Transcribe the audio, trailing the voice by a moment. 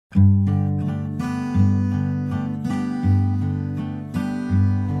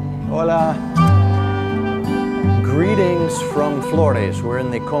Hola. Greetings from Flores. We're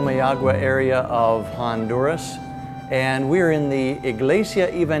in the Comayagua area of Honduras, and we're in the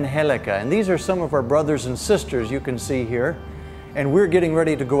Iglesia Evangelica. And these are some of our brothers and sisters you can see here. And we're getting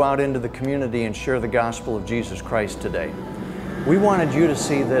ready to go out into the community and share the gospel of Jesus Christ today. We wanted you to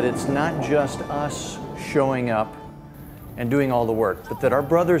see that it's not just us showing up and doing all the work, but that our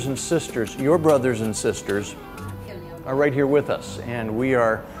brothers and sisters, your brothers and sisters, are right here with us. And we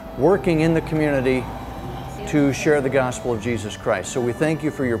are working in the community to share the gospel of Jesus Christ. So we thank you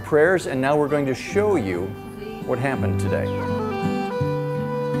for your prayers, and now we're going to show you what happened today.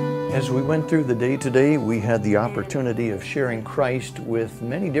 As we went through the day today, we had the opportunity of sharing Christ with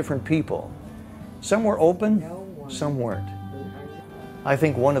many different people. Some were open, some weren't. I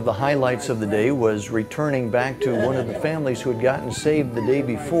think one of the highlights of the day was returning back to one of the families who had gotten saved the day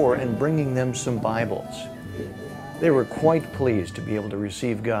before and bringing them some Bibles. They were quite pleased to be able to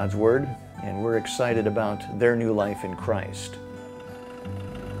receive God's Word, and we're excited about their new life in Christ.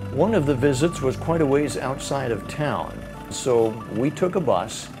 One of the visits was quite a ways outside of town, so we took a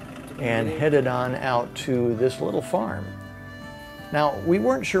bus and headed on out to this little farm. Now, we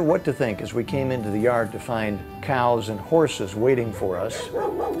weren't sure what to think as we came into the yard to find cows and horses waiting for us,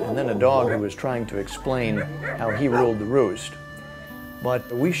 and then a dog who was trying to explain how he ruled the roost.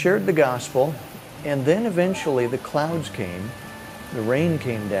 But we shared the gospel, and then eventually the clouds came, the rain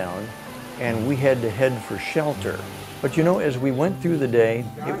came down, and we had to head for shelter. But you know, as we went through the day,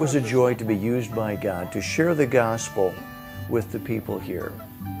 it was a joy to be used by God to share the gospel with the people here.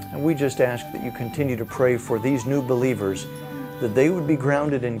 And we just ask that you continue to pray for these new believers, that they would be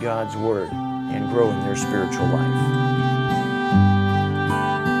grounded in God's Word and grow in their spiritual life.